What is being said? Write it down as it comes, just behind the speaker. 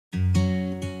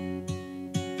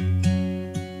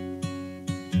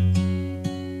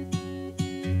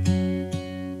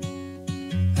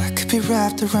be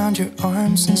wrapped around your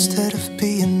arms instead of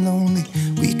being lonely.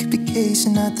 We could be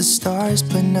gazing at the stars,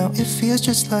 but now it feels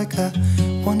just like I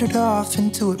wandered off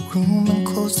into a room and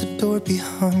closed the door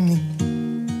behind me.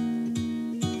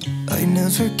 I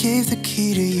never gave the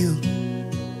key to you,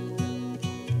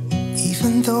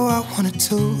 even though I wanted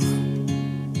to.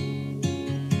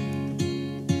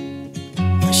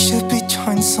 I should be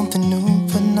trying something new,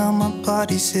 but now my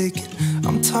body's aching.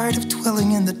 I'm tired of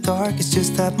dwelling in the dark, it's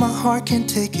just that my heart can't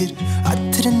take it. I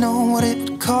didn't know what it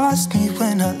would cost me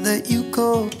when I let you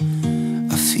go.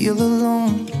 I feel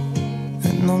alone,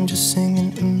 and I'm just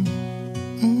singing,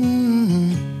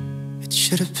 It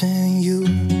should have been you.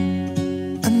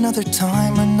 Another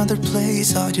time, another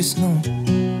place, I just know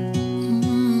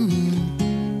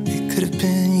it could have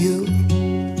been you.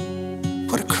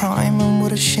 What a crime and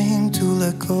what a shame to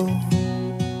let go.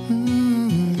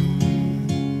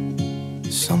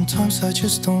 Sometimes I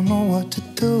just don't know what to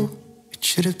do. It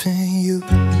should have been you.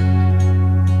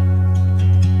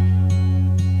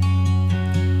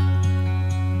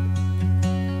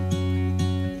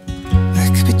 I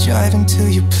could be driving to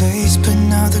your place, but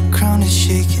now the ground is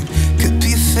shaking. Could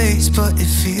be a phase, but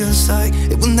it feels like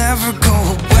it will never go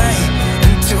away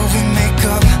until we make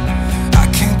up. I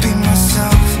can't be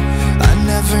myself. I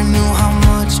never knew how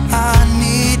much I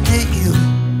needed you.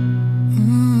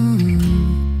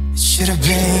 Should have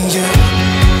been you.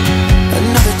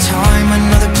 Another time,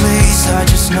 another place, I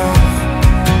just know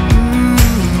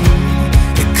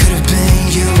it could have been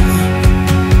you.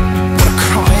 What a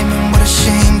crime and what a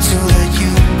shame to let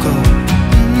you go.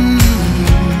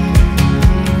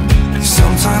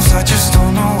 Sometimes I just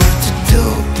don't know what to do,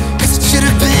 'cause it should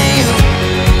have been you.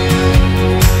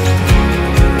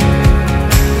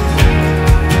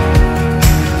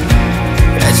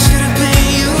 It should have been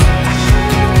you.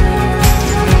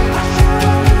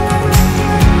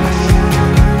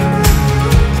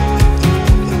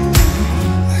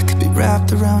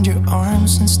 Wrapped around your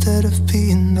arms instead of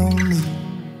being lonely.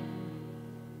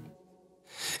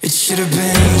 It should have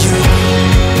been you.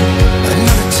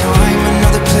 Another time,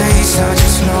 another place, I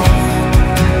just know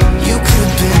you could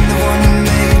have been the one who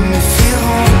made me feel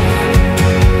home.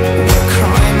 What a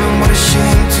crime and what a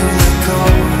shame to let go.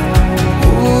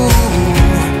 Ooh,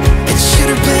 it should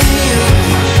have been you.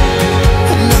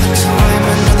 Another time,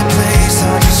 another place,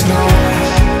 I just know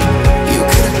you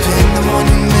could have been the one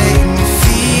who made me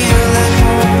feel at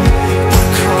home. What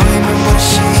a crime and what a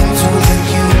shame to let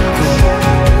you go.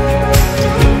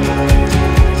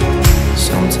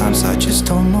 Sometimes I just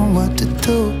don't know what to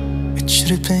do. It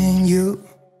should have been you.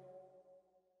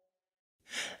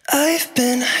 I've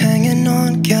been hanging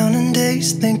on, counting days,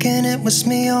 thinking it was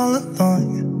me all along.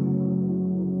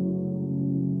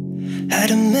 Had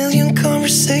a million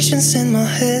conversations in my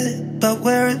head about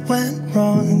where it went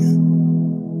wrong.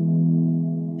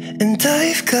 And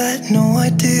I've got no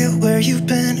idea where you've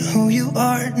been, who you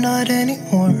are, not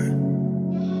anymore.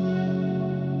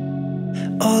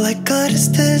 All I got is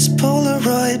this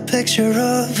Polaroid picture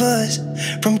of us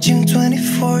from June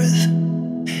 24th.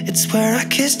 It's where I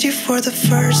kissed you for the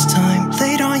first time,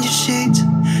 laid on your sheets.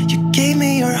 You gave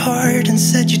me your heart and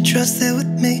said you trusted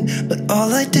with me, but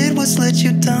all I did was let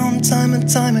you down time and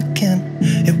time again.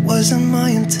 It wasn't my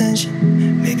intention,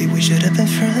 maybe we should have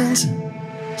been friends.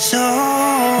 So,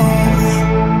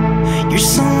 you're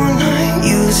someone I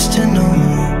used to know,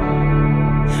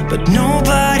 but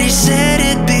nobody said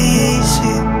it'd be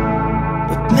easy.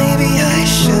 But maybe I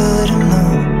should have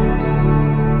known.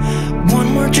 One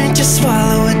more drink, just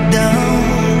swallow it down.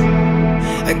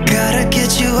 I gotta get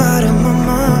you out of my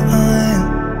mind.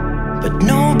 But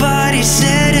nobody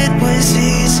said it was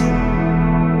easy.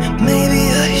 Maybe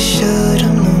I should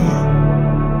have known.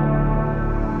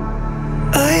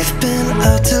 I've been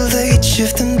out till late,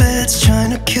 shifting beds,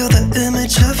 trying to kill the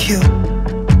image of you.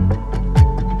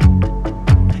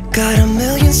 Got a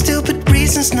million stupid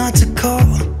reasons not to call,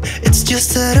 it's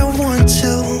just that I want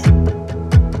to.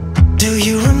 Do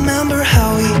you remember how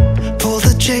we pulled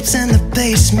the drapes in the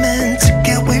basement to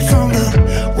get away from the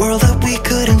world that we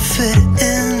couldn't fit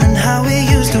in? And how we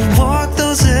used to walk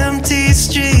those empty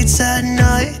streets at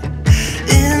night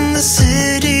in the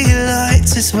city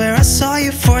lights is where I saw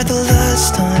you for the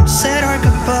last time. Said our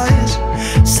goodbyes,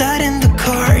 sat in the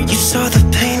car, you saw the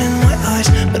pain in my eyes,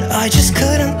 but I just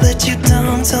couldn't let you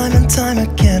down time and time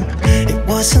again. It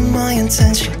wasn't my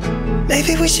intention,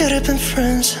 maybe we should have been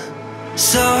friends.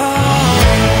 So,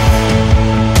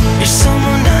 you're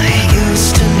someone I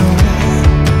used to know,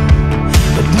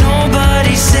 but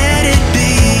nobody said it'd be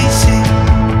easy.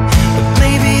 But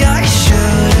maybe I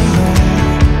should have known.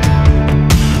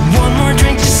 One more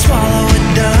drink to swallow it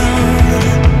down.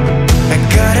 I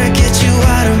gotta get you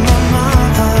out of my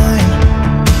mind.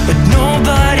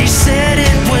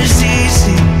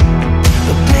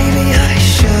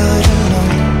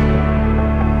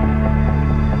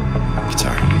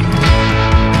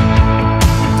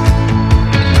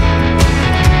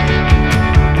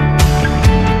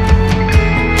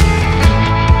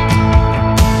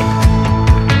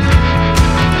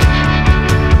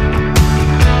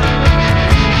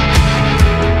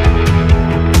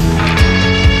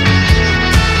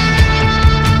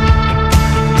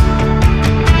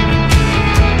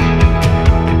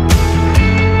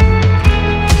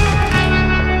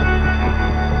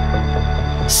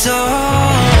 So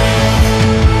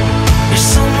you're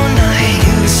someone I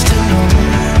used to know,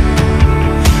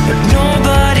 but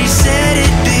nobody said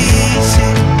it'd be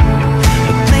easy.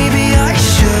 But maybe I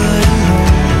should've known.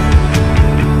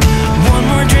 One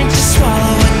more drink to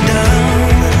swallow it down.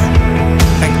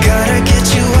 I gotta get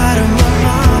you out of my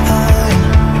mind.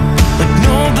 But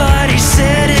nobody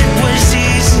said it was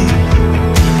easy.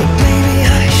 But maybe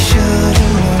I should've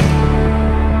known.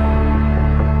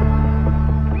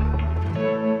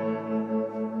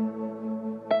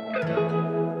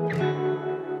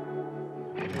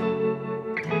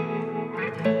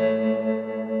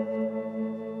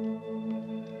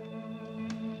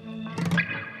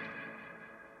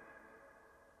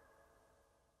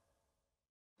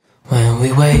 When we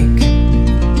wake,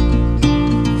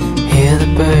 hear the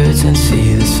birds and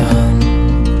see the sun.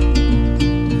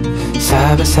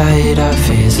 Side by side our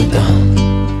fears are done.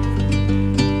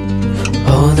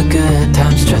 Oh, the good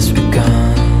times just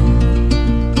begun.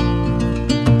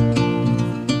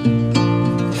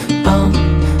 Oh,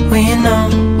 we know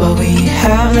what we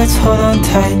have, let's hold on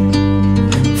tight.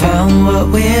 Found what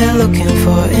we're looking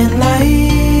for in life.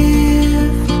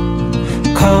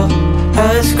 Call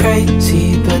us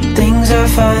crazy, but things are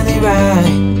finally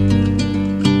right.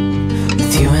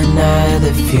 With you and I,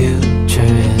 the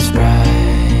future is bright.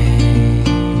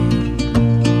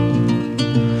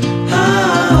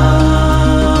 Oh,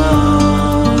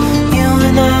 you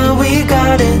and I, we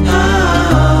got it. Oh,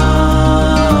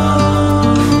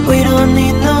 we don't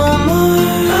need no more.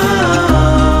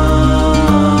 Oh,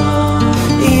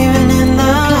 even in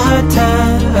the hard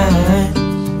times,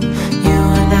 you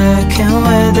and I can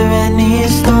weather any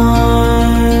storm.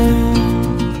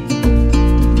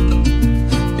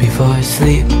 Before I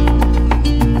sleep,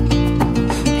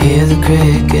 hear the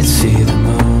crickets, see the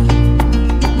moon.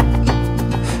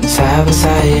 Side by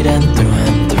side and through.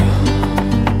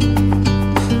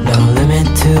 No limit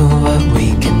to what we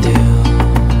can do.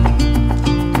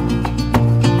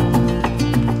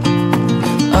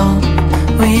 Oh,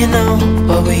 we know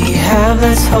what we have,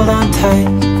 let's hold on tight.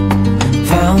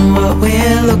 Found what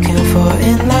we're looking for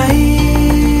in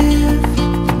life.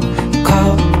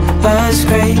 Call us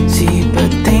crazy,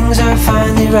 but things are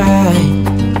finally right.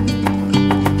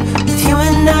 With you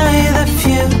and I, the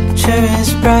future is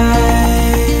bright.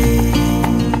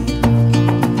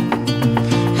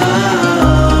 Oh,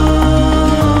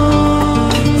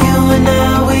 you and I,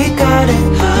 we got it.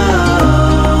 Oh,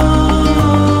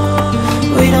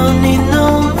 we don't need no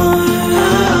more.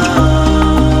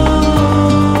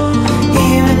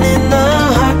 Even in the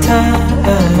hard times,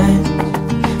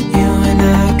 you and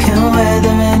I can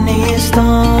weather any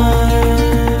storm.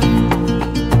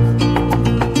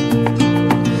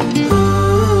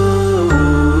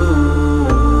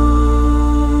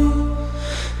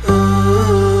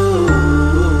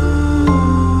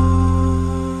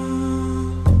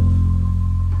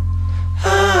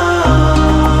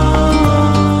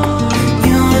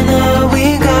 You and I, we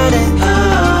got it.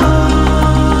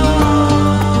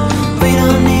 We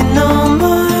don't need no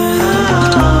more.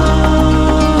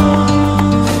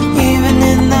 Even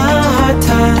in the hard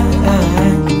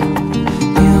times,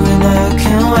 you and I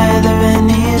can weather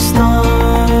any storm.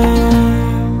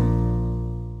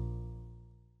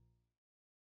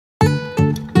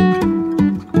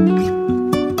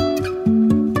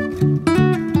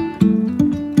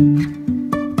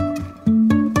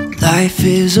 Life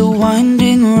is a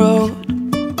winding road,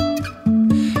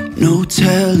 no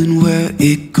telling where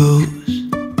it goes.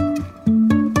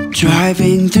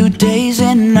 Driving through days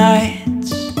and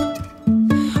nights,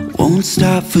 won't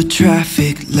stop for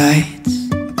traffic lights.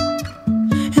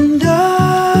 And I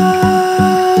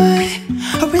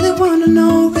really wanna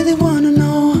know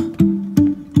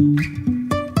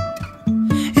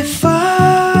if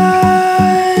I'll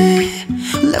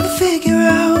ever figure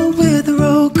out where the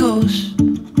road goes.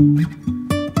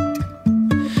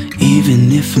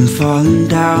 Even if I'm falling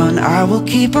down, I will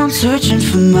keep on searching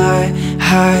for my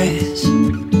highs.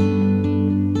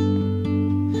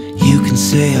 You can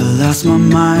say I lost my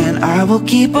mind, I will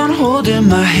keep on holding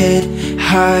my head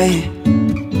high.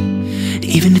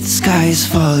 Even if the sky is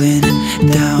falling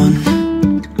down.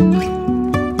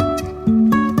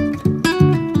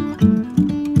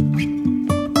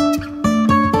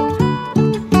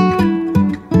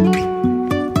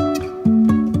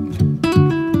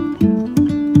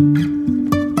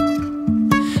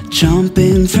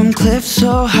 Jumping from cliffs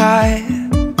so high,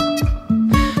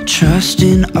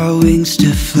 trusting our wings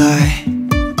to fly.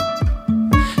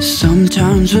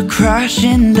 Sometimes we're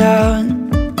crashing down,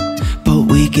 but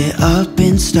we get up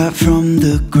and start from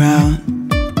the ground.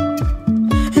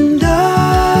 And I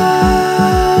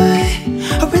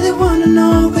really wanna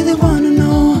know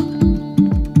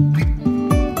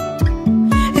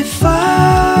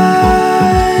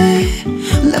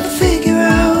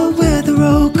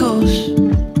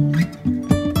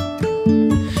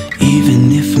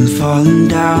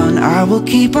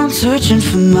keep on searching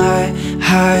for my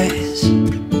highs.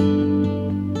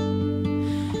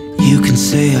 You can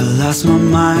say I lost my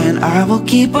mind, I will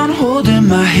keep on holding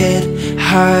my head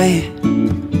high.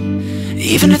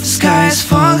 Even if the sky is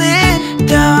falling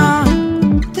down,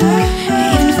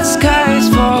 even if the sky is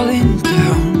falling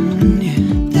down, yeah.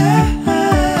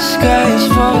 The sky is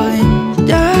falling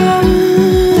down.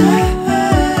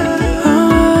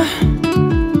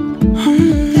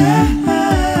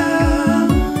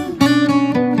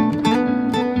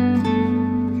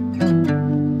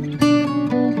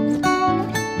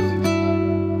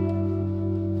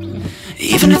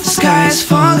 Even if the sky is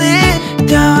falling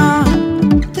down,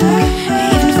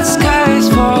 even if the sky is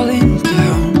falling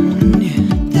down, yeah.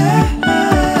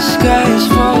 The sky is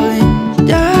falling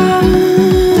down.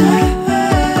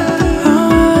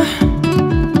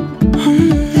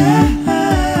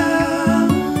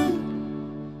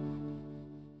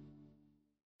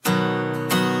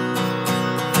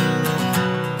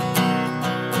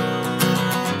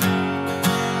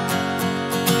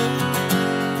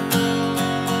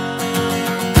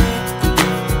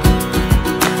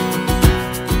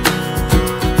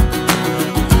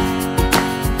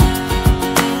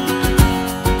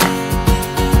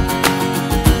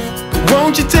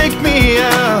 Won't you take me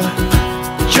out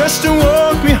just to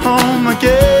walk me home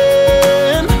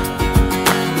again?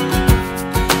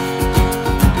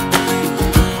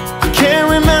 I can't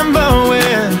remember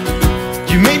when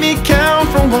you made me count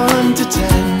from 1 to 10.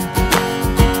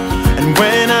 And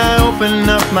when I opened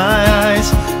up my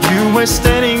eyes, you were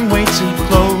standing way too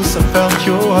close. I felt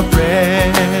your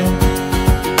breath.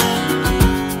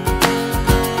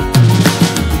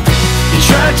 You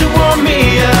tried to warm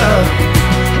me up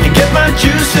and get my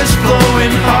juices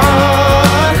flowing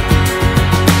hard,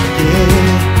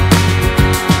 yeah.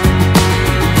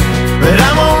 But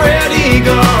I'm already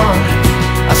gone,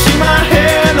 I see my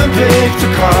hand and pick the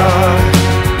card.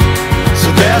 So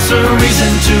there's a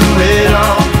reason to it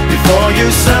all. Before you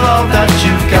sell all that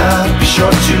you've got, be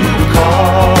sure to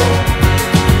call.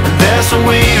 And there's a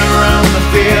way around the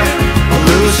fear of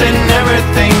losing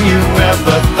everything you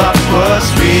ever thought was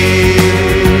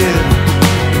real.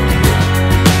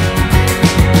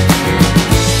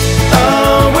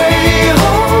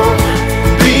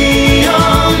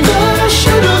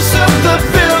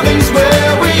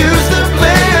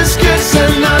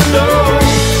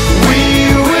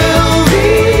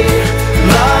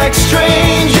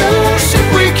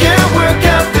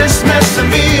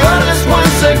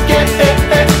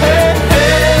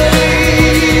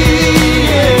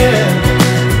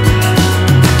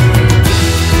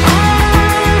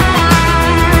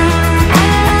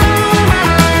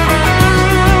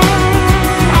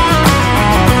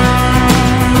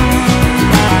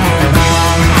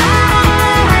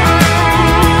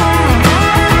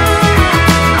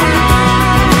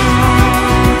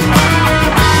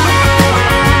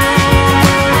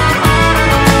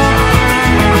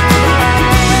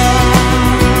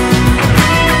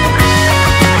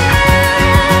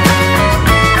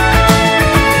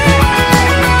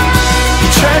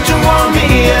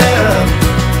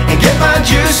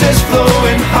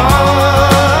 Flowing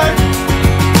hard,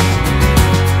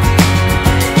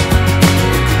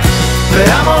 but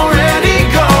I'm already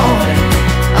gone.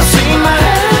 I see my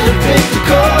hand and pick the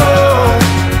chord.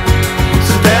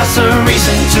 So there's a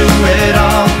reason to it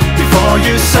all. Before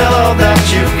you sell all that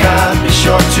you've got, be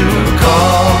sure to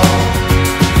call.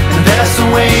 And there's a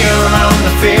way around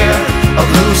the fear of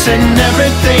losing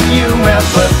everything you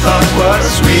ever thought was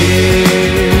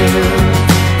real.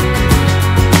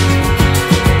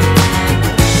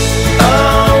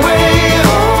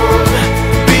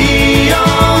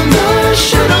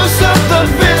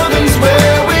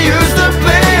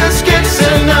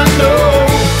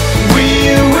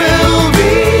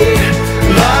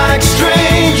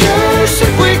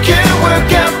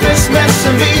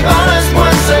 And be honest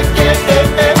once again.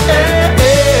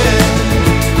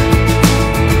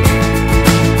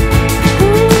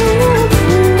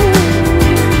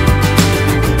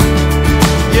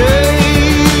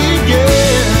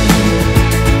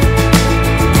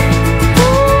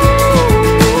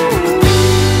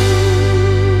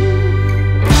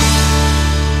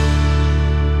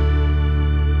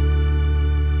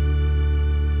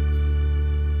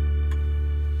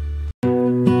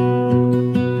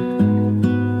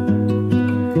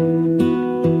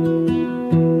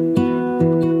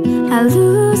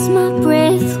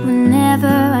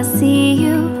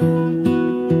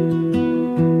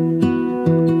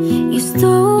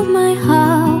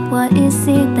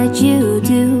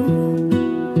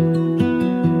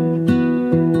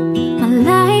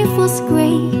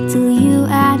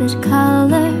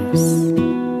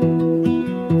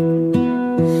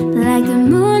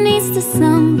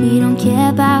 care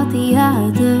about the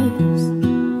others.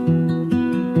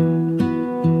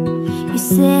 You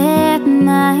set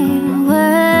my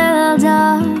world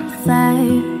on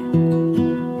fire.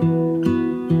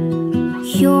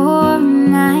 You're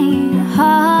my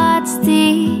heart's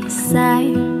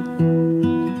desire.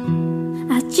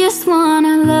 I just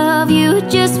wanna love you,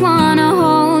 just wanna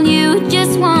hold you,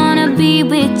 just wanna be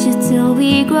with you till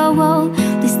we grow old.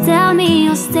 Please tell me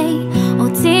you'll stay or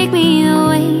take me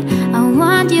away. I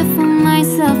want you for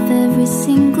myself every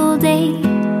single day.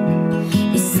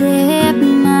 You set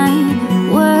my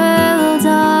world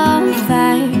on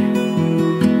fire.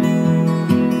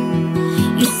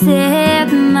 You set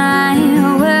my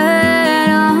world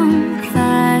on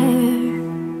fire.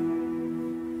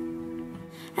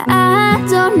 I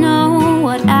don't know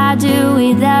what I'd do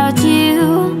without you.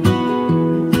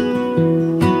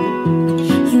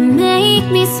 You make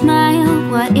me smile,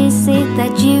 what is it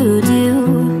that you do?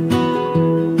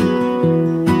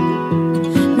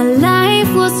 My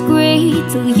life was great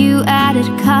till you added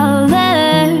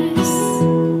colors.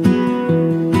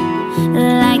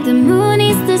 Like the moon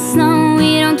is the snow,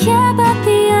 we don't care about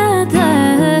the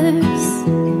others.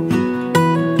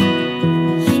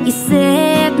 You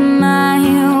set my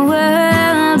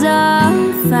world on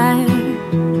fire.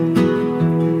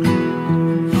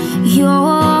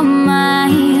 You're my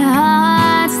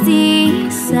heart's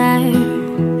desire.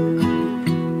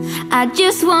 I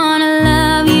just wanna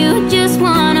love you, just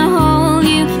wanna hold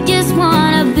you, just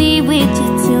wanna be with you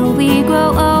till we grow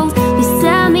old. Please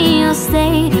tell me you'll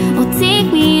stay or take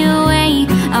me away.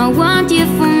 I want you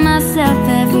for myself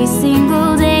every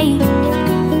single day.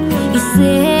 You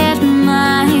set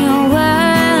my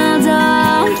world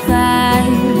on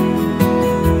fire.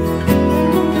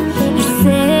 You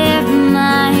set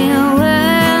my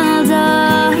world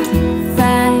on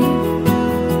fire.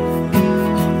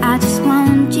 I just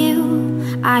want you,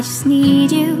 I just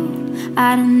need you.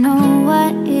 I don't know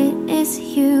what it is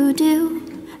you do.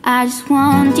 I just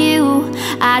want you,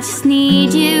 I just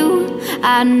need you.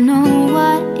 I don't know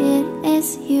what it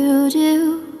is you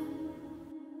do.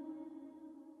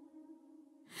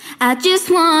 I just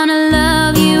wanna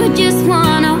love you, just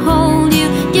wanna hold you,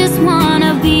 just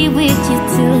wanna be with you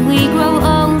till we grow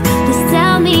old. Just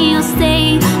tell me you'll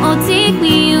stay or take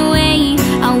me away.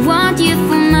 I want you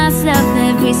for myself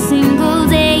every single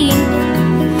day.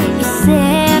 You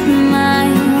set my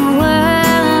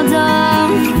world on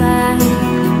fire.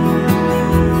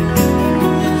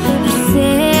 You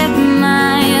set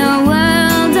my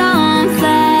world on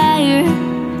fire.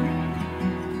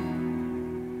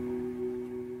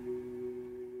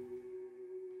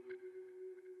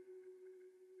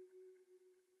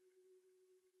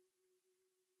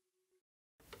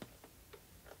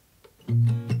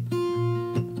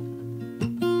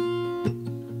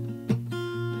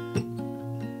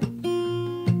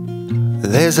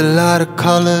 There's a lot of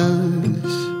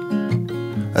colors,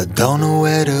 I don't know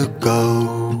where to go.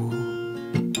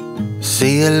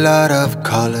 See a lot of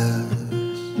colors,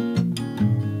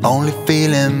 only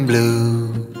feeling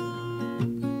blue.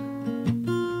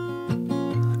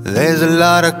 There's a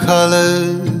lot of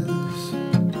colors,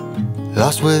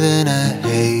 lost within a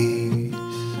haze.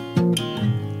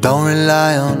 Don't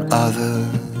rely on others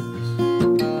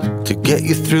to get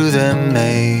you through the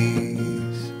maze.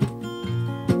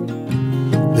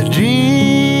 The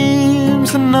dreams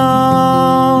are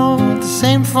not the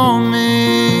same for me.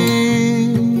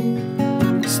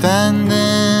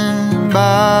 Standing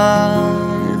by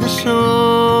the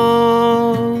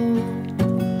shore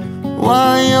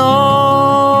while you're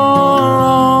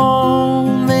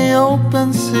on the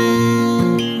open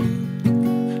sea,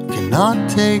 cannot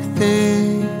take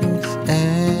this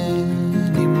anymore.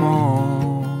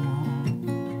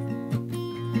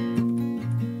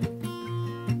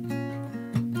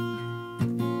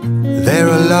 There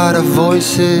are a lot of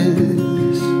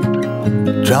voices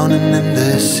drowning in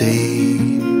the sea.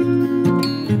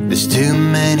 There's too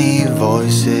many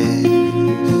voices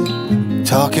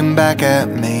talking back at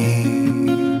me.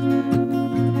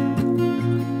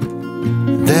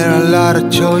 There are a lot of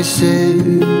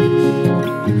choices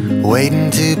waiting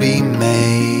to be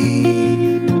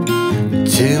made.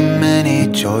 Too many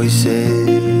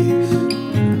choices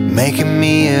making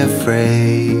me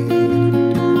afraid.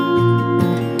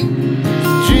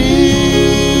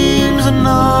 Dreams are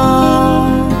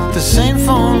not the same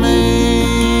for me.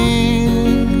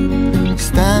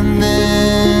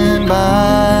 Standing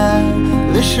by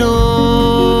the shore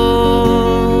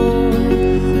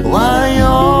while you're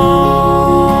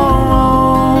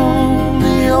on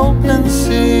the open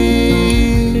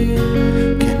sea,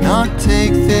 cannot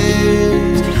take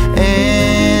this anymore.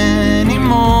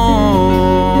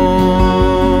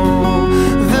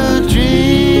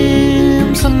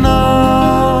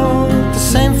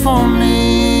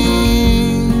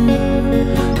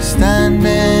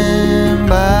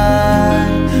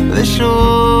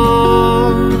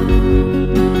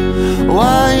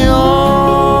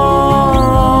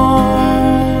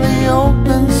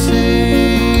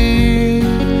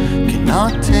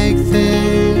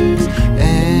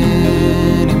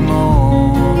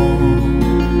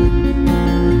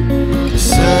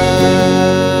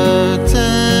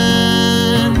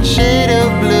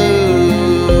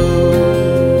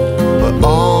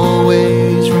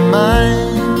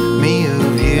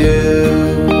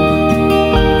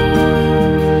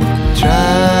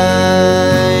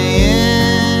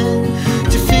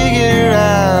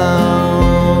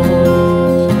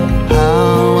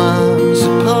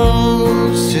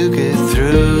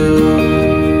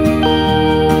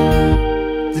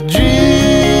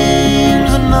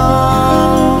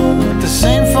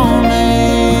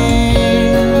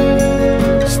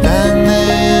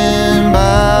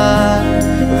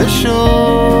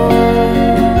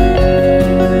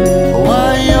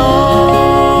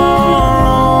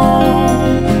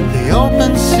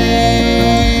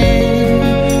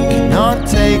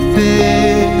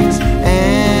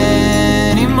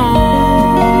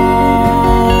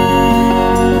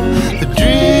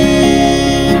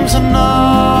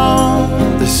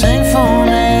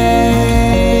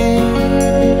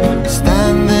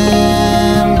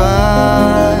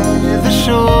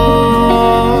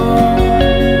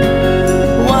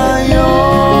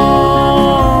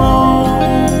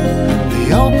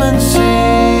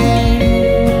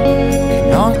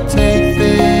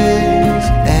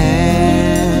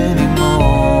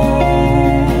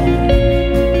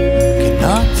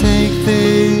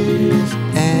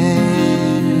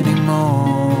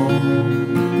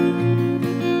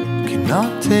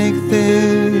 cannot take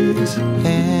this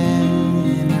anymore.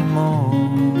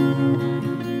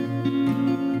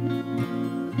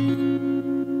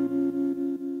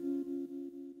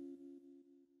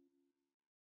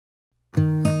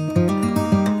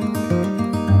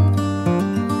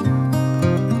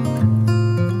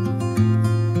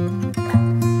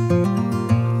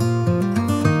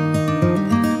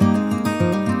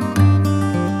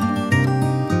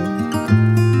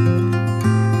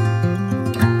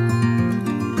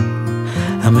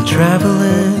 I'm a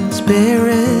traveling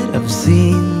spirit, I've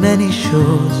seen many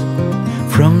shores,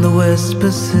 from the West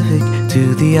Pacific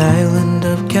to the island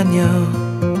of Kenya.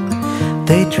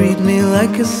 They treat me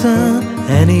like a son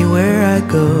anywhere I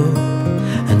go,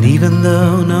 and even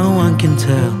though no one can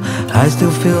tell, I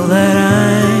still feel that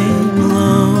I'm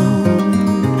alone.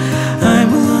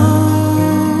 I'm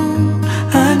alone,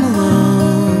 I'm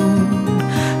alone,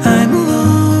 I'm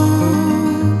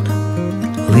alone.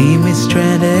 Leave me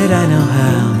stranded, I know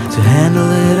how to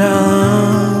handle it all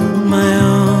on my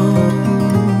own.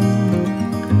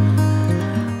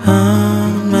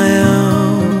 On my own.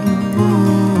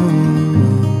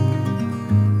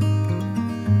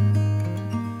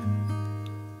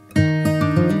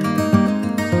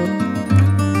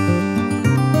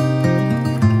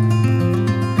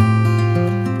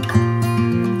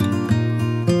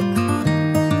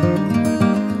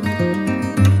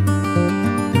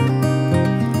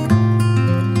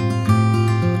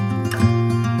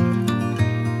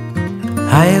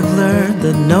 I have learned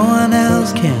that no one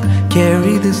else can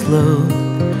carry this load.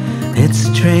 It's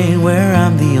a train where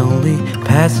I'm the only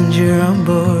passenger on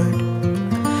board.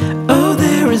 Oh,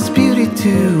 there is beauty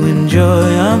to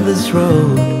enjoy on this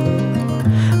road,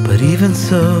 but even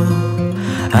so,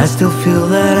 I still feel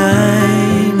that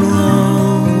I'm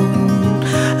alone.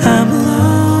 I'm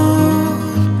alone,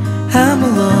 I'm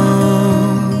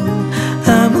alone,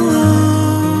 I'm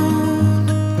alone.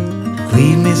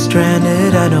 Leave me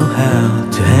stranded, I know how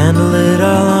to handle it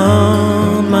all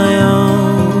on my own.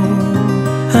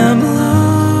 I'm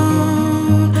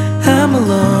alone, I'm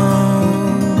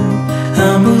alone,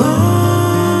 I'm alone.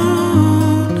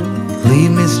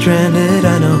 Leave me stranded,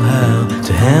 I know how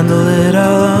to handle it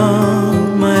all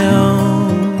on my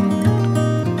own.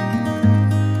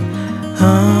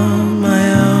 On my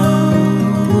own.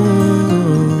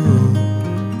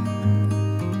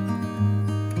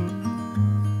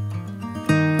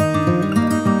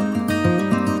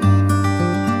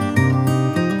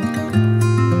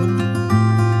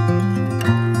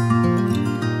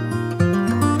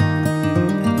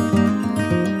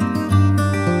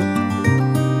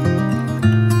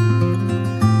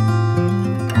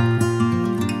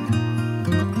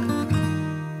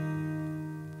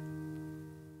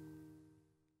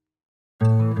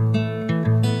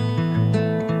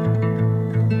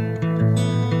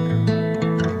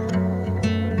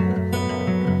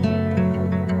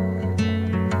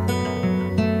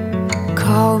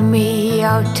 Call me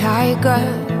out, tiger.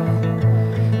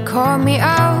 Call me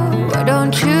out, why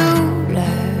don't you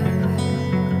love?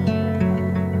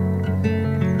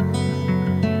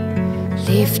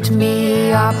 Lift me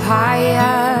up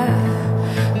higher,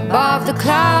 above the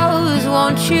clouds,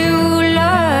 won't you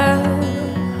love?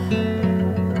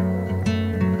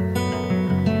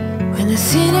 When the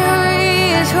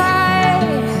scenery is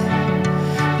right,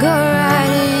 go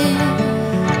right in.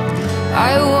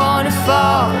 I wanna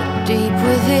fall deep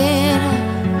within.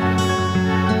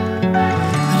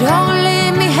 Don't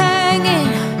leave me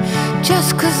hanging just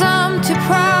 'cause I'm too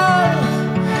proud.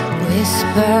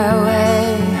 Whisper away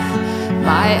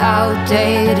my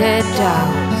outdated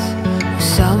doubts.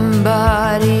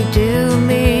 Somebody do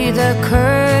me the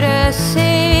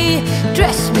courtesy,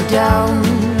 dress me down.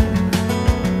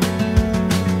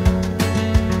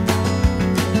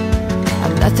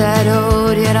 I'm not that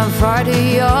old yet, I'm far too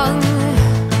young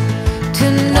to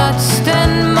not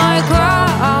stand my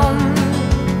ground.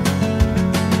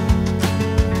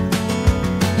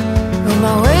 But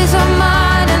my ways are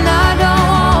mine and I don't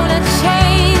wanna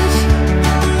change,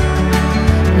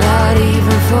 not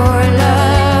even for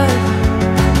love.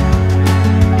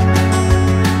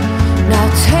 Now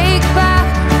take back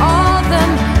all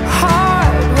them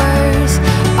hard words.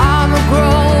 I'm a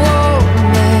grown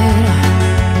woman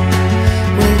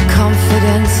with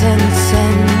confidence and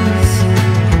sense.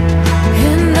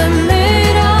 In the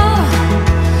middle,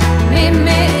 meet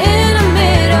me in the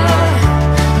middle.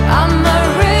 I'm a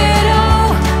riddle,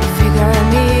 figure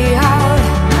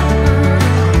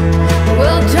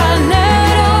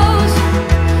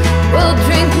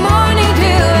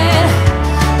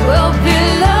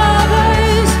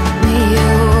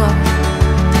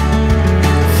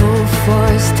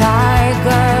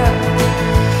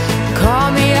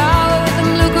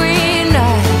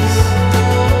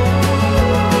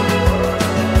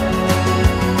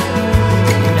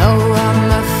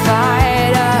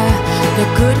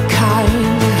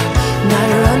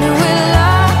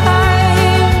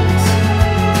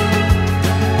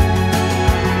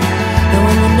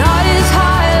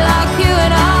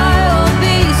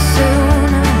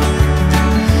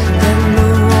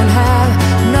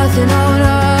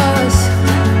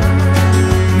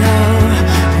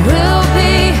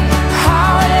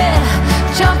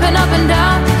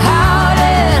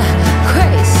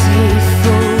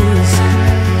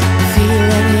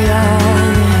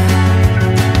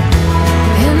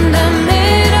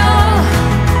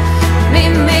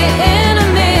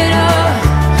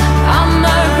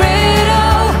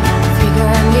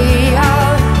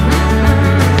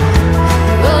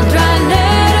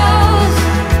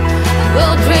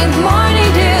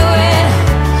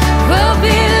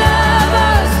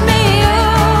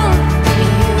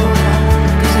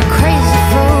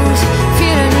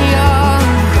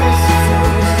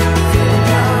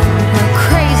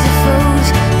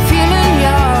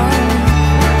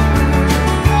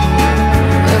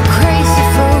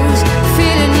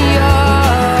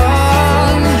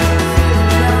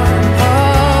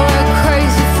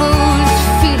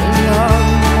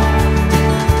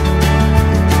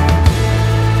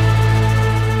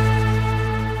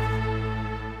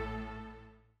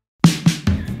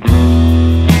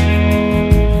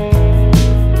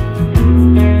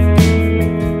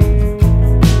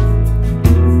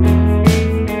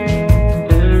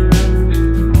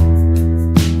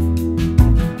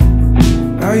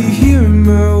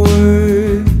my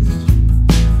words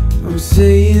I'm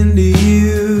saying to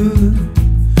you,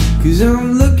 'cause I'm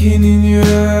looking in your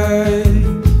eyes,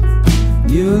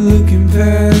 you're looking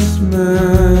past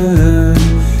mine,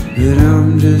 but I'm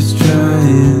just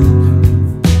trying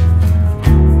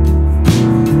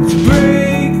to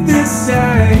break the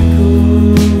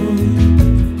cycle.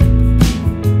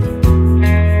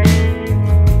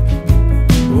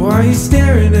 Why are you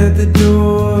staring at the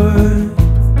door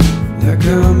like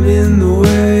I'm in the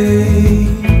way?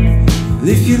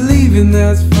 If you're leaving,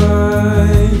 that's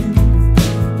fine,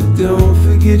 but don't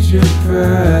forget your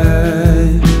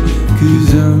pride, 'cause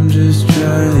I'm just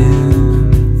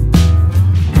trying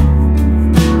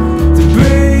to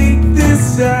break this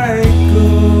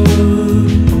cycle.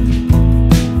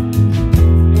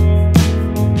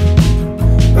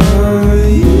 Are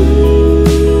you?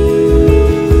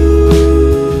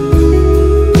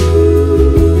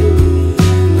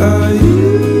 Are you?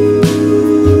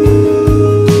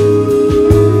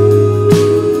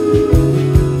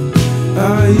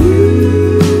 Are you?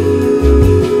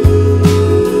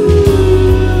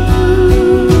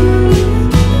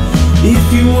 If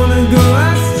you wanna go,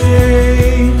 I'll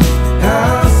stay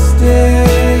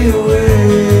away.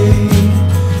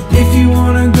 If you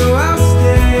wanna go, I'll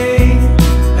stay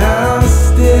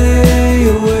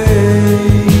away.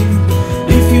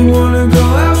 If you wanna go,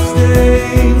 I'll stay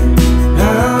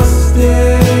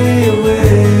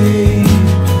away.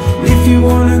 If you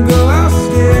wanna go, I'll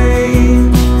stay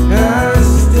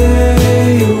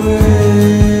away.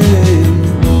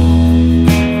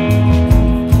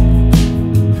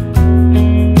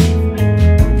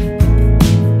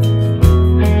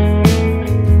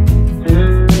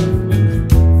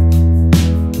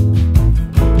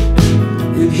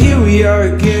 And here we are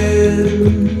again,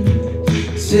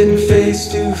 sitting face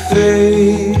to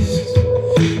face,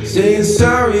 saying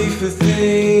sorry for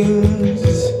things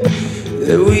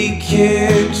that we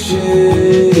can't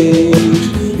change.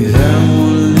 'Cause I don't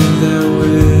wanna live that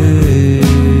way.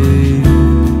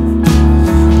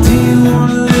 Do you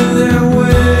wanna live that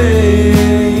way?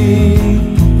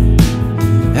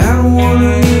 I don't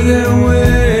wanna live that way.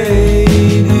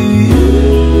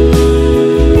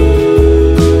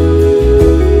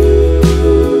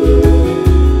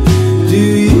 Do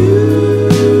you? Do you?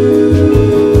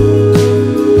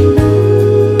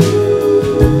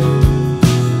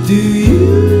 Do you?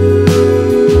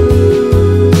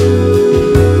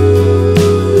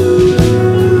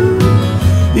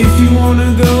 If you wanna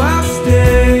go, I'll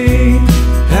stay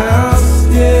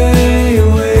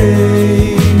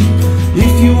away.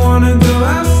 If you wanna go,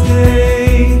 I'll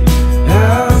stay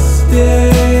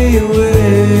away.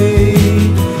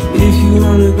 If you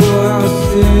wanna go, I'll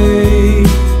stay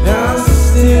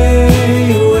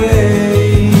away.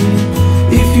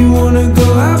 If you wanna go,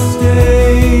 I'll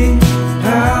stay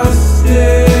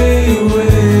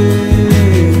away.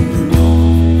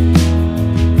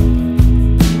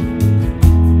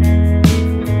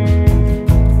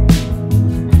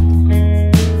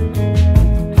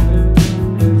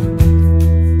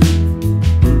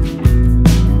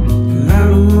 I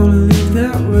don't wanna live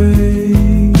that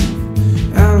way.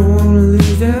 I don't wanna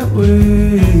live that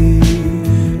way.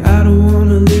 I don't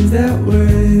wanna live that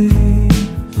way.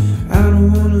 I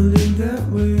don't wanna live that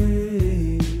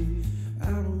way. I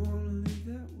don't wanna live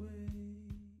that way.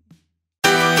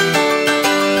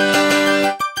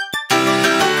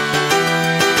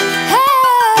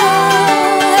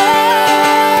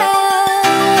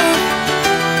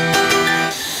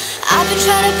 I've been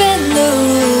trying to bend the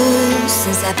rules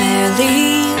since I barely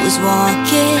was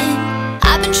walking.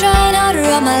 I've been trying harder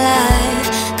all my life,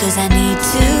 'cause I need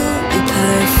to be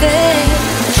perfect.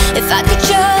 If I could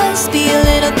just be a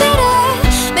little better,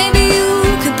 maybe you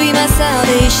could be my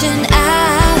salvation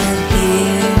out of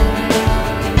here.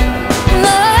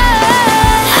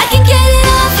 I can get it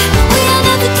off, we are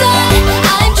never done.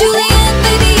 I'm Julian,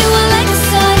 baby, you are like the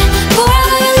sun. Pour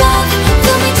out your love,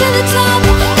 fill me to the top.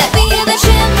 Let me hear that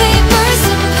champagne burst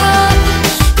and pop.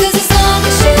 'Cause as long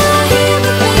as you are here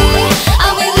with me,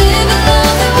 I'll be living,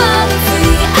 loving wild and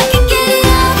free. I can get it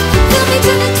off, fill me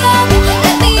to the top.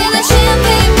 Let me hear that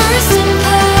champagne burst and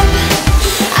pop.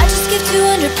 I just give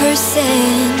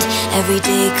 200% every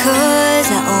day, 'cause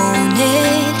I own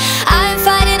it. I'm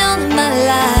fighting all of my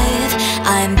life,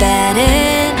 I'm bad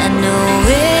and I know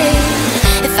it.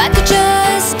 If I could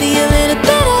just be a little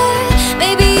better,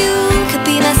 maybe you could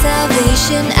be my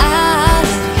salvation out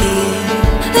of here.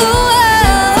 Ooh,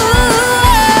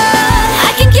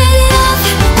 I can get it off,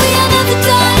 we are never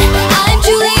done. I'm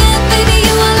Julian, baby,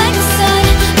 you are like the sun.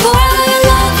 Pour out your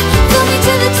love, fill me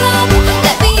to the top.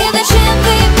 Let me hear that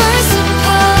champagne burst and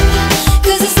pop.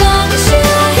 'Cause as long as you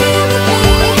are here with me,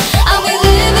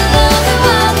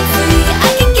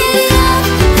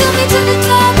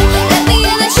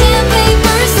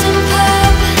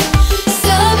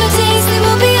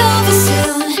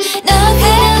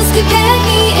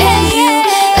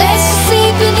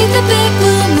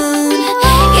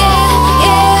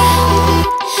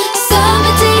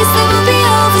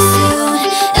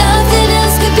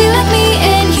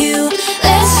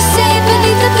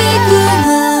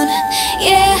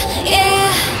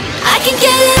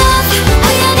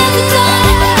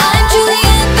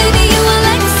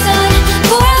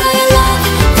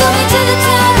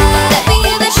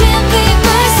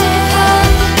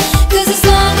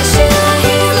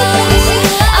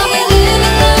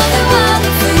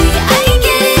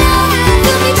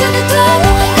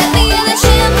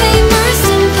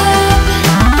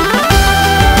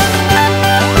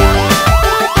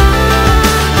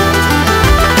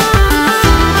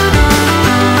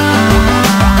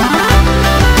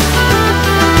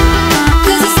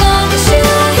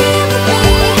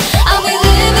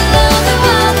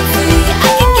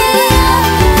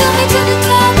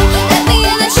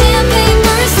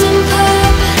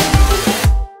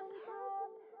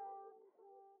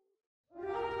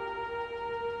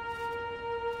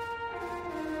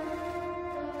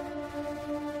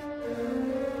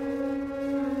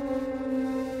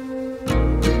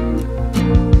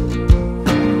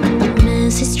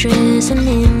 and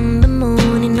in the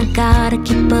morning I gotta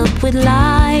keep up with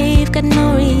life. Got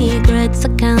no regrets, I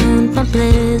count my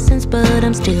blessings, but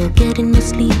I'm still getting no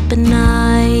sleep at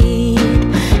night.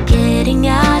 Getting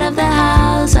out of the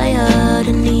house, I heard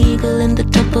an eagle in the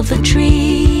top of a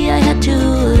tree. I had to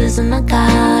listen, I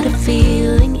got a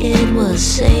feeling it was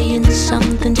saying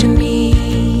something to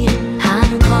me.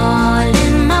 I'm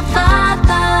calling my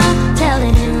father,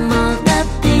 telling him all the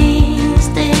things,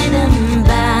 the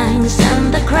bangs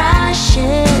and the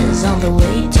crashes on the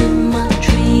way to my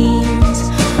dreams.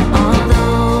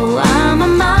 Although I'm a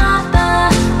mother,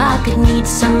 I could need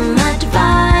some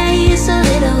advice, a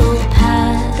little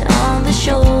pat on the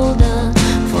shoulder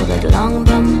for that long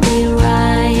bumpy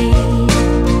ride.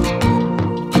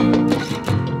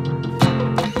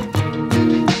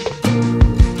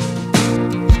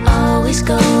 Always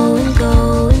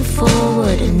going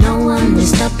forward, and no one is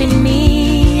stopping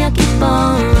me. I keep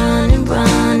on running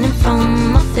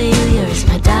from my failures,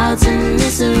 my doubts and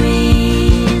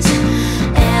miseries.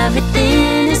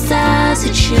 Everything is as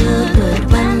it should, but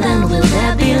when then will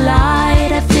there be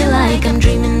light? I feel like I'm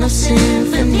dreaming of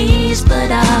symphonies,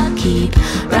 but I keep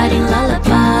writing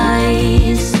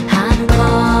lullabies. I'm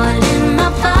calling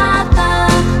my father,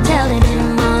 telling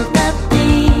him all the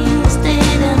things, the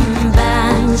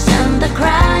bangs and the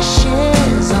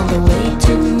crashes on the way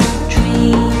to my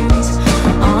dreams.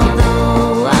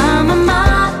 Although I'm a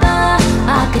mother,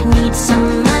 I could need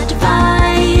some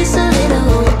advice, a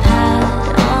little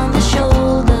pat on the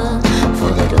shoulder for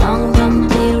that long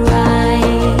bumpy ride.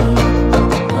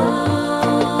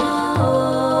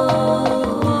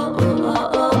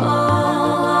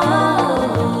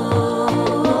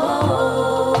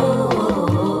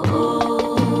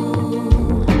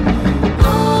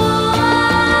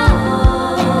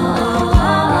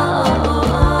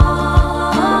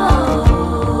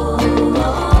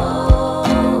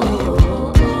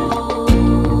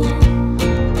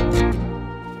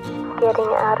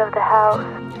 Getting out of the house,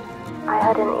 I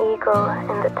had an eagle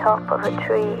in the top of a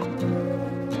tree.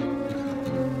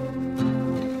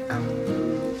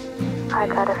 I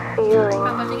got a feeling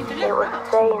it was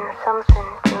saying something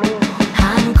to me.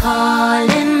 I'm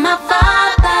calling my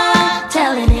father,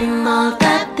 telling him all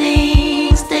the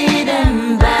things, the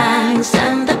bangs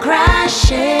and the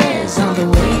crashes on the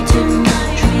way to my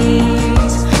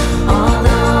dreams.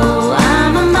 Although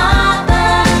I'm a mother,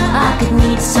 I could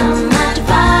need some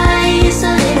advice, a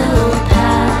little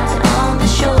pat on the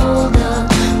shoulder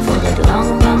for that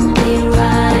long bumpy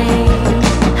ride.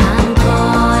 I'm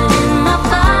calling my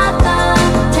father,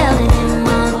 telling him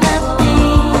all the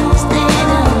things, the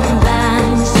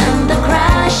bangs and the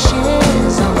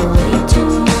crashes on the way to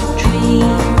my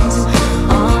dreams.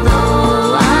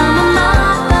 Although I'm a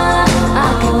mother, I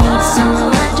could need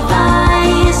some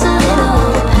advice, a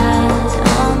little pat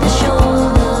on the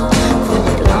shoulder for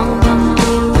that long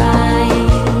bumpy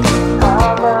ride.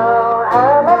 Although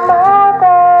I'm a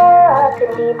mother, I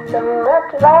could need some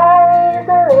advice, a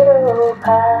little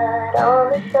pat on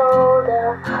the shoulder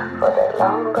for that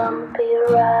long bumpy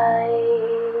ride.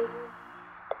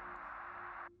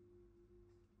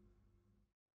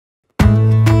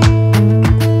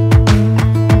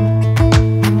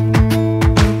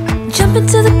 Jump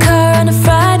into the car on a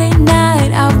Friday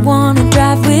night, I wanna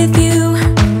drive with you.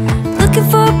 Looking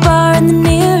for a bar in the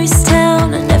nearest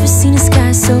town, I've never seen a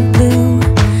sky so blue.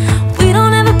 We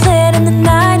don't ever play it and the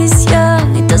night is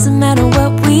young, it doesn't matter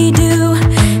what we do.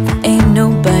 There ain't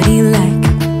nobody like,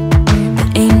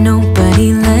 there ain't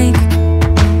nobody like.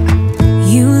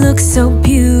 You look so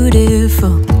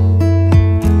beautiful,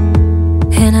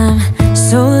 and I'm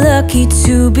so lucky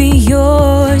to be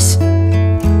yours.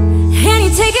 And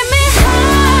you're taking me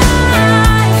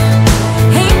high,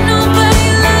 ain't nobody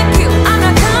like you, I'm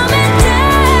not coming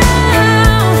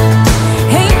down.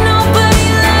 Ain't nobody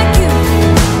like you,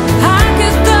 I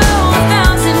could go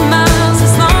 1,000 miles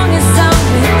as long as I'm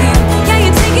with you. Yeah,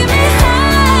 you're taking me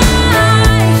high,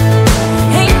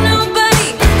 ain't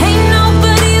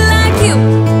nobody like you.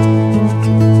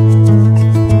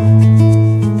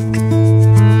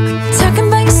 Talking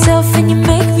by yourself and you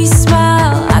make me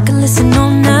smile, I can listen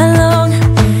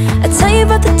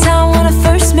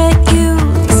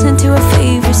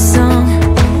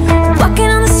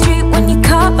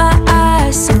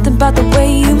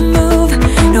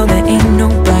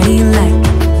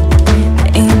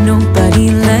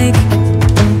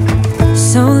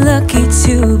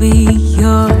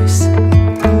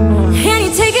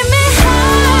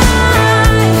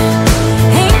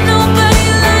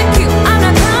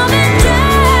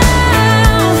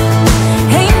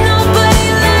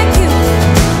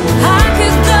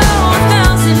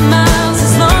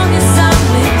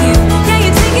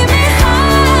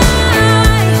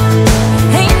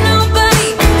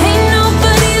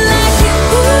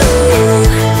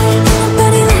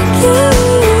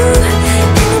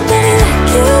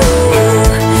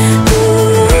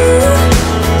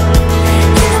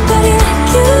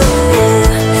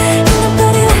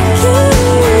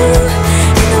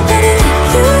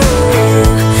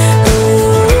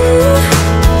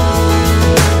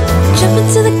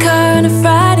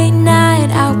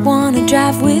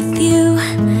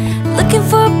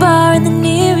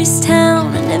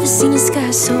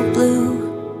sky so blue.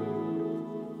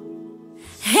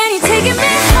 And you're taking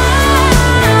me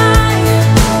high.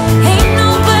 Ain't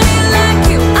nobody like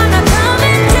you. I'm not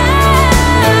coming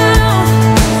down.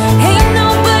 Ain't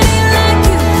nobody like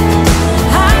you.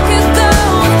 I could go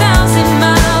 1,000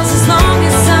 miles as long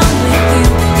as I'm with you.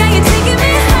 Yeah, you're taking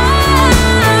me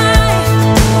high.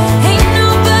 Ain't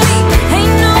nobody like you.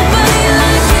 Ain't nobody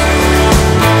like you.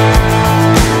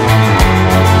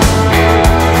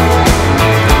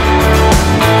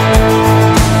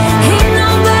 Ain't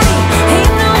nobody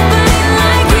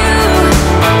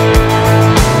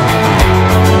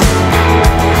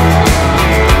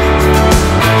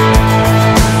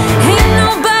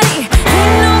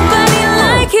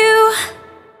like you.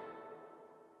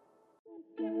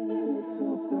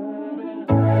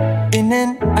 In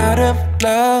and out of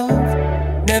love,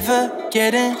 never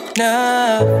get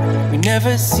enough. We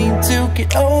never seem to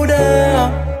get older.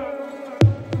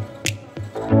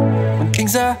 When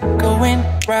things are going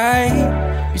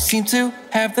right, you seem to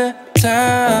have the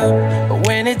time. But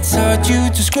when it's hard, you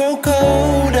just grow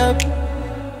cold up.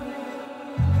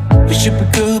 We should be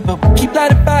good, but we keep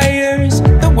lighting fires.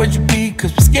 The words repeat,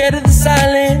 cause we're scared of the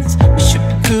silence. We should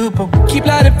be good, but we keep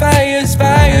lighting fires.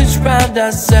 Fires around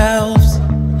ourselves.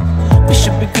 We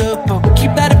should be good, but we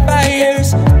keep lighting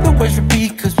fires. The words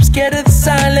repeat, cause we're scared of the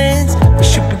silence. We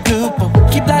should be good, but we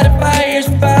keep lighting fires.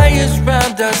 Fires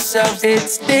around ourselves.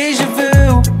 It's deja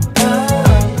vu.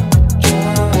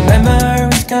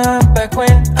 Memories come back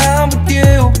when I'm with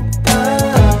you.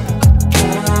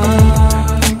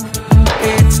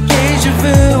 It's deja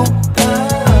vu.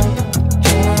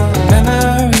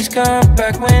 Memories come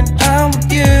back when I'm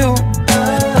with you.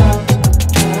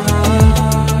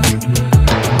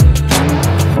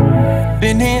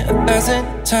 Been here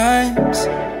 1,000 times.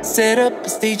 Set up a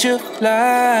stage of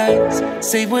lies.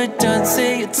 Say we're done,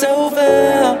 say it's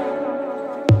over.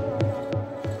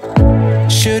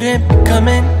 Shouldn't be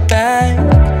coming back,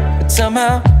 but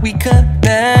somehow we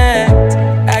connect.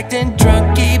 Acting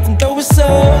drunk even though we're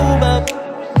sober.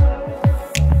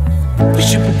 We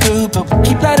should be good, but we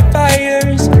keep lighting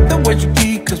fires. The words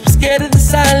repeat, cause we're scared of the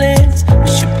silence. We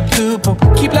should be good, but we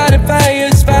keep lighting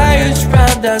fires. Fires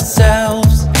around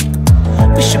ourselves.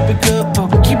 We should be good, but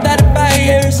we keep lighting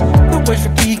fires. The words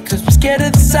repeat, cause we're scared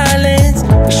of the silence.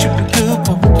 We should be good,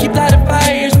 but we keep lighting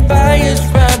fires. Fires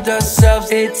around ourselves.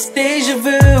 It's deja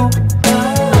vu.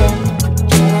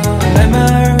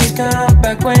 Memories come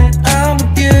back when I'm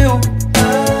with you.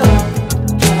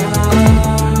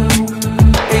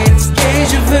 It's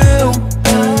deja vu.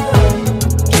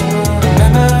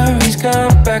 Memories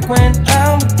come back when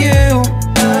I'm with you.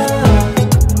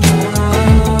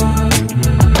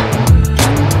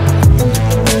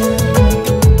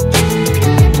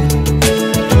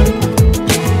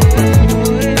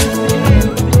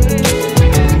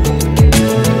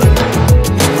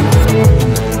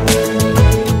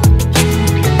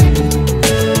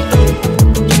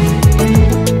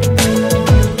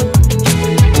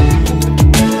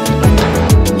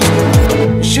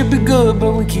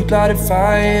 But we keep lighting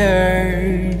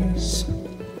fires.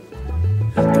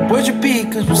 The words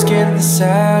repeat cause we're scared of the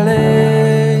silence.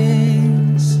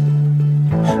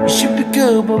 We should be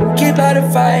good, but we keep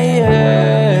lighting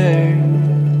fires.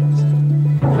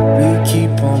 We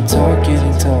keep on talking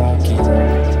and talking,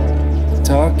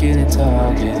 talking and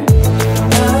talking.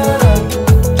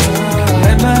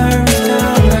 Memories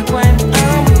come back when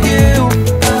I'm with you.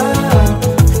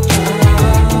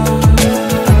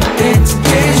 It's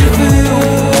deja vu.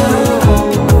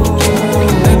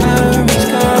 Memories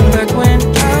come back when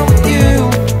I'm with you.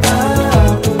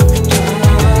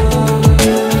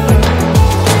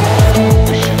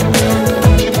 We should be good,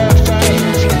 but keep our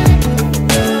fires.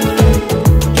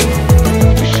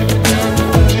 We should be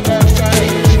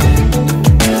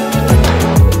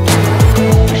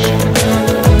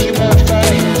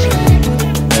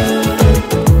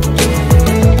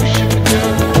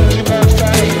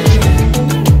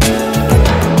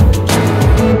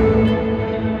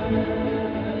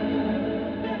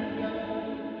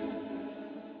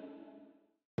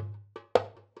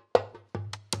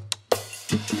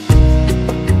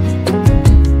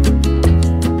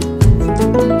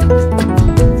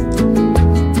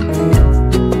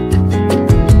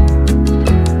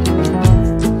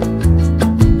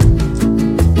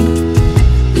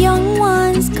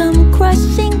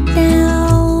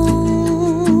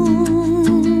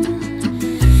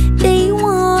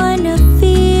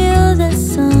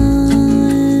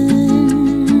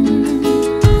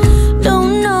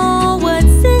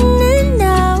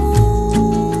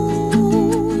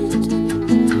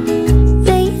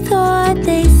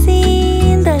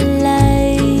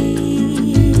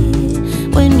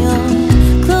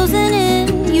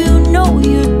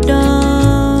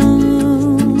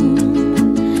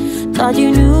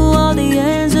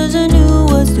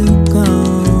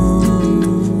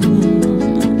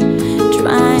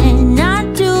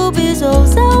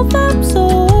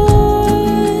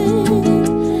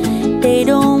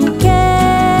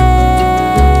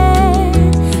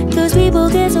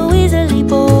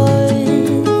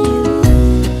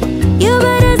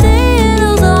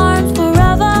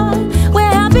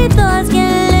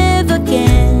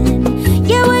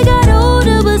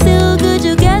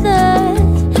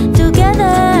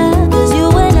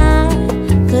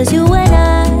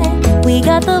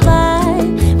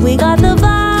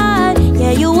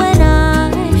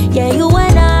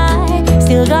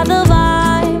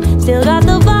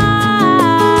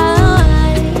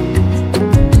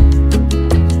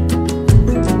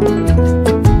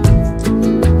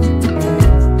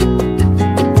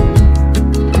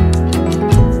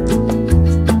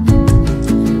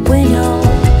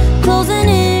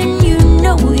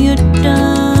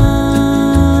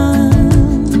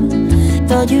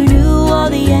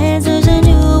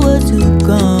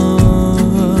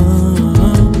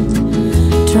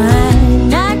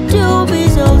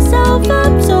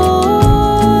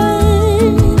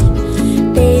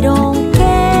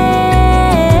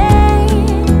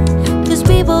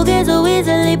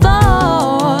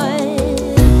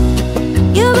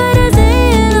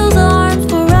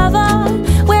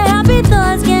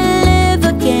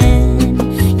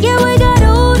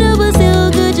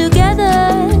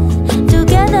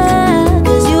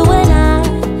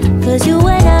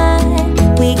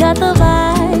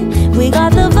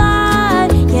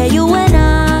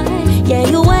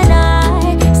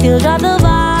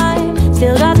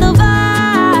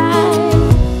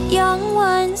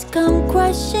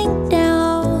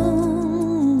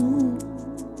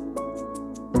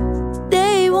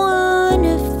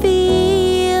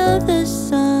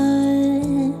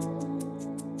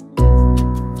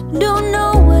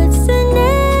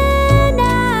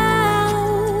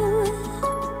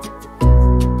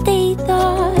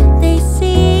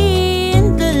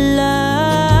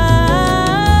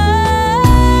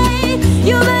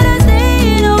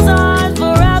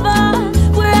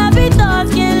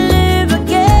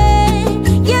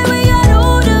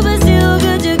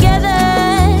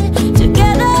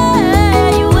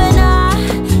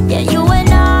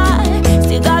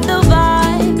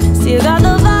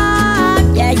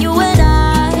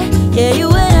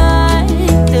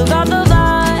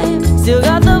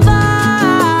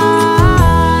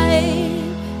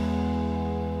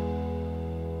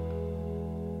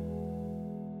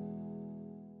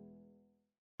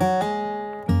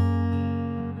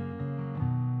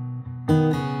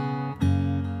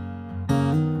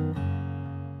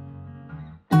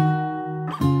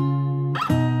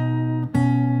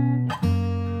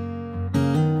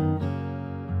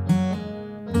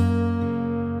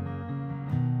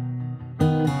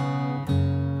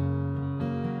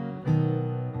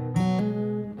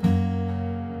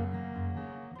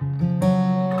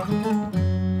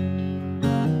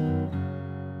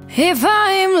If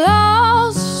I'm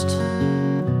lost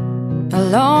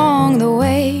along the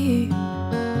way,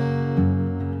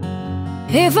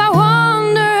 if I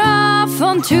wander off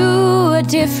onto a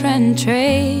different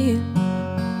trail,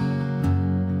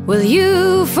 will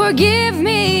you forgive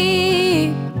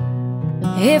me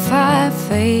if I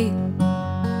fail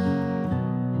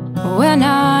when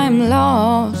I'm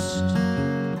lost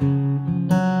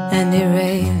and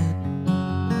derailed?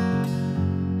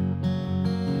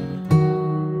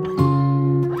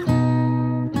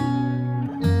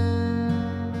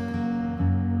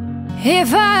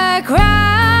 If I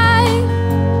cry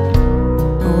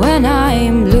when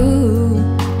I'm blue,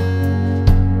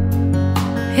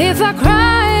 if I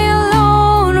cry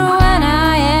alone when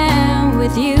I am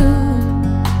with you,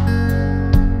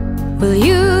 will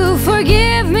you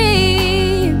forgive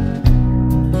me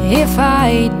if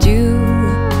I do?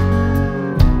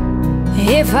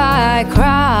 If I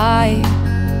cry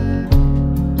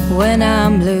when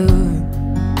I'm blue,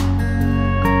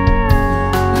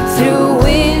 through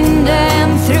wind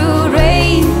and through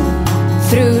rain,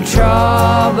 through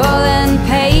trouble and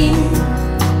pain,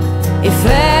 if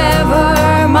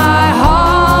ever my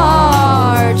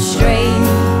heart strains,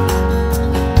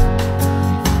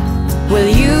 will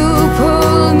you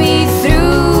pull me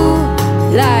through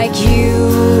like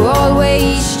you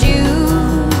always do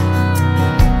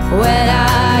when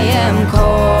I am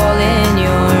calling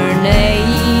your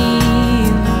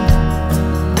name,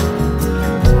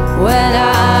 when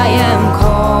I am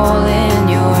calling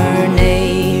your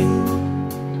name?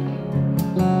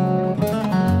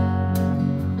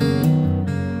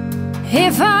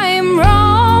 If I'm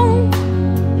wrong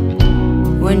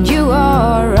when you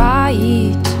are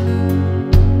right,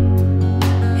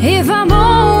 if I'm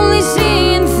only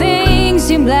seeing things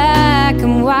in black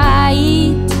and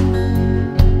white,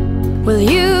 will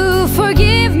you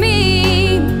forgive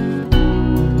me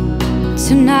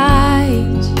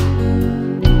tonight?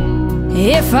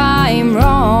 If I'm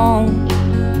wrong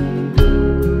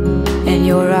and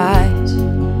you're right,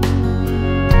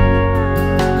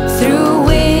 through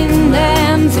wind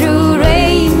and through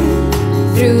rain,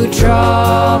 through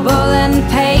trouble and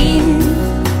pain,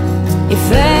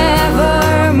 if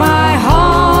ever my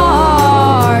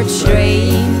heart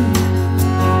strains,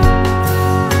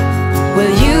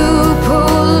 will you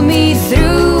pull me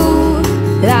through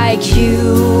like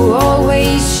you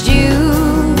always do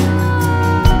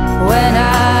when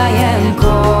I am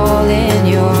calling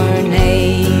your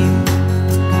name?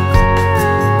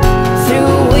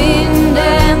 Through wind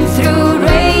and through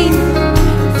rain,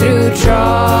 through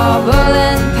trouble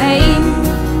and pain,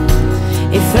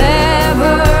 if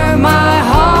ever my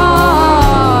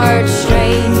heart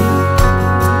strains,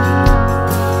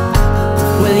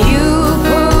 will you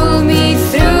pull me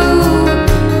through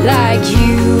like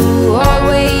you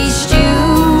always do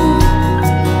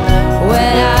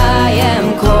when I am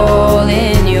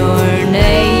calling your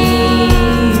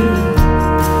name,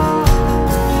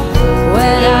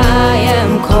 when I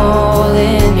am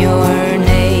calling your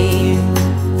name?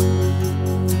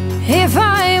 If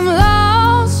I'm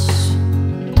lost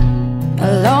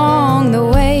along the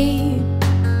way,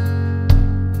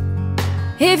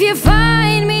 if you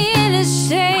find me in a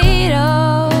state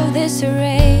of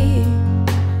disarray,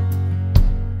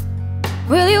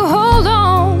 will you hold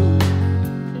on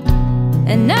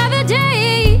another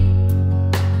day?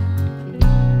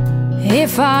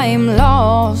 If I'm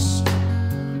lost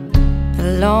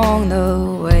along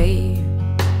the way,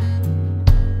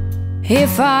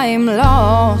 if I'm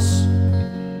lost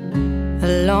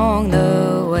along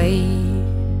the way.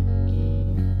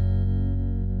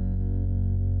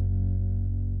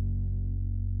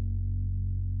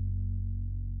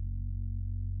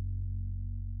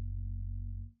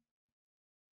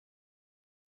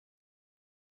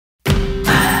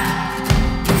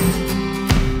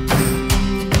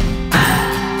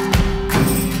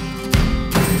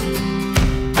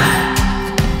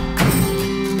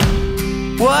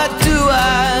 What do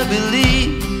I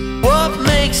believe? What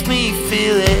makes me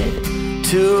feel it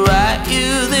to write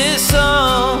you this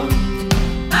song?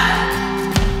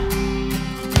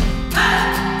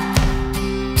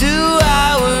 2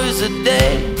 hours a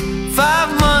day,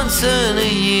 5 months and a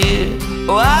year.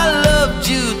 Oh, I loved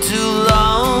you too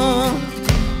long.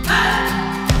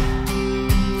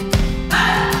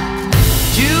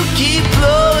 You keep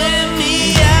blowing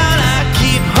me out, I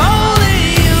keep holding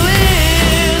you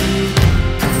in.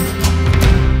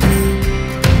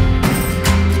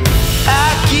 I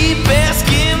keep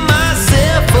asking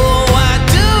myself, oh, why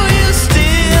do you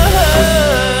still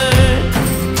hurt?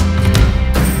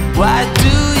 Why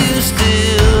do you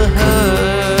still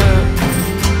hurt?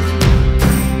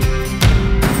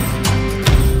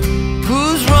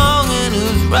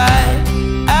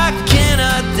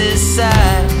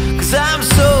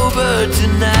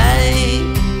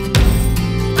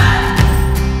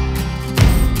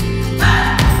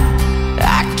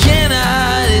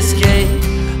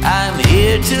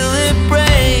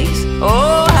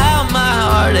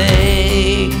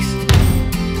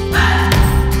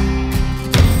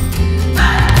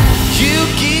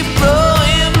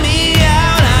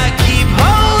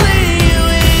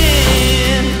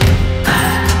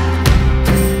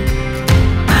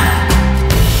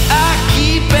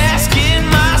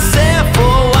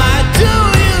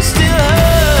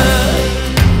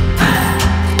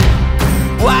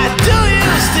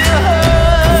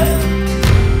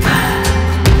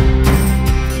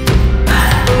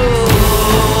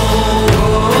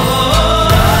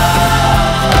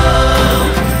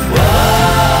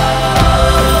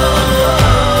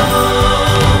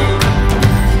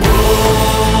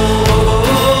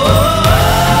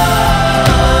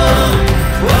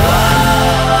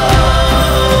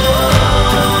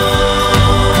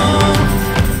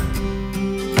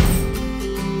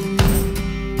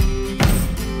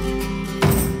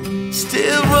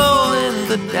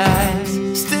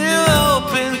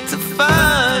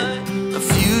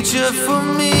 future for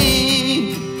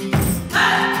me.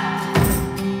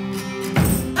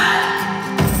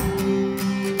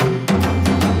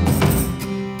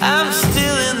 I'm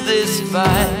still in this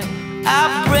fight.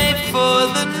 I pray for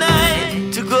the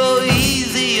night to go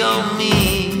easy on me.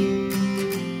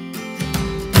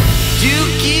 You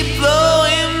keep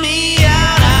blowing me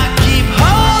out, I keep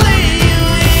holding you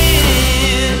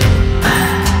in.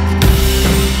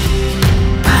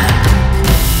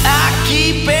 I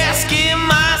keep asking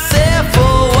myself,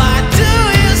 oh, why do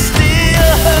you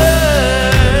still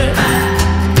hurt?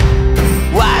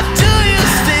 Why do you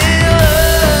still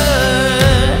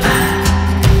hurt?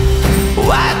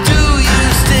 Why do you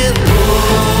still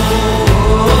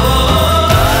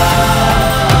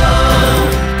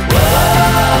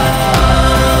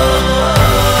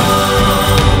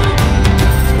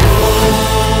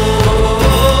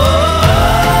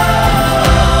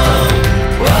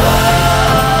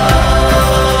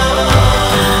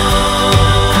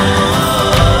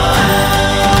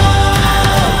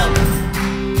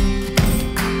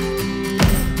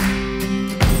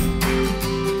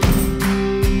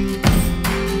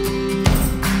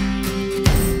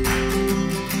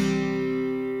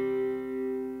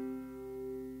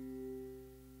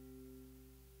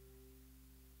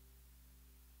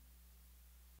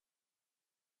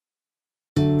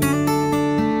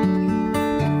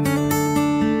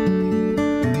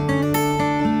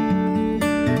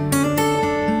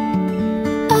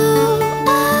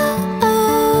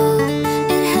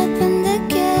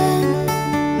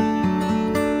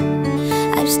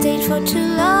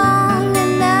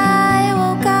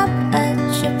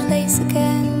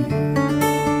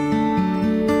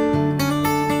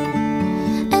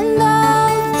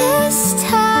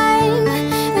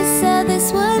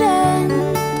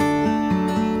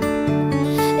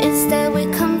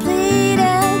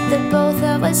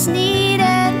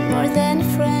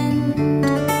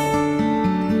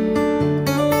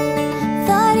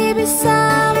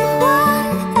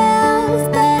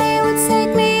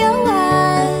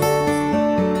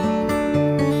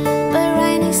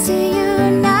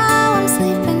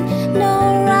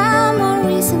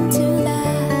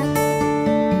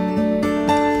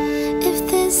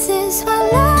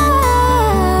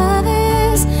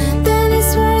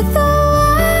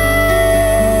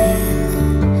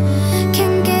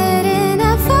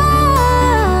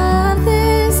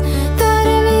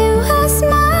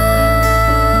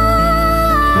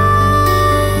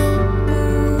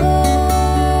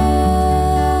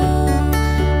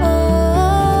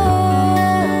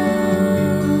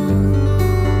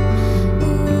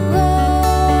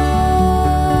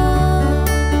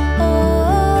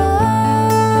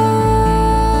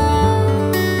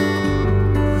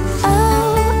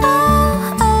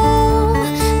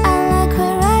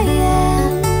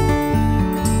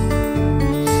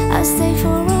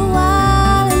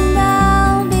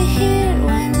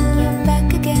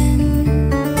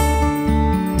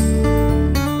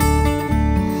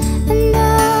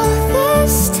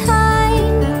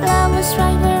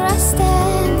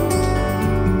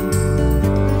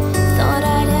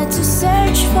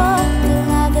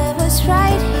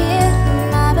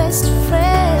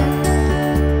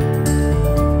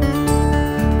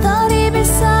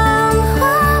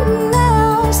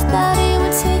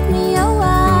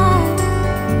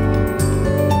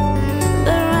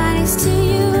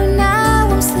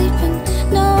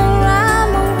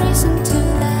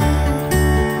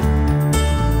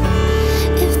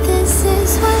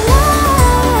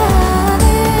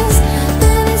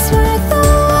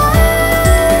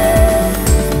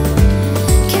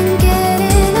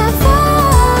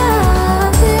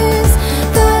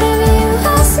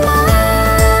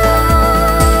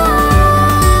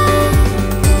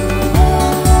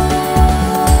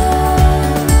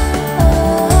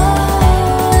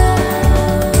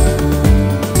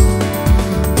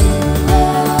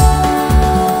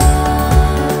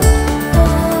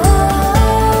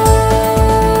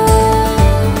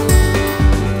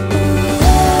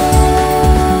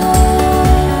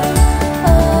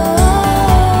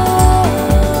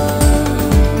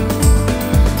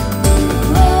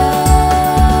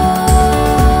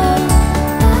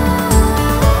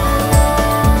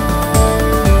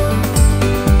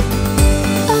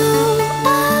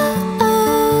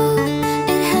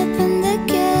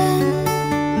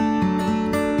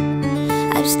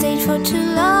I've stayed for too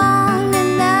long.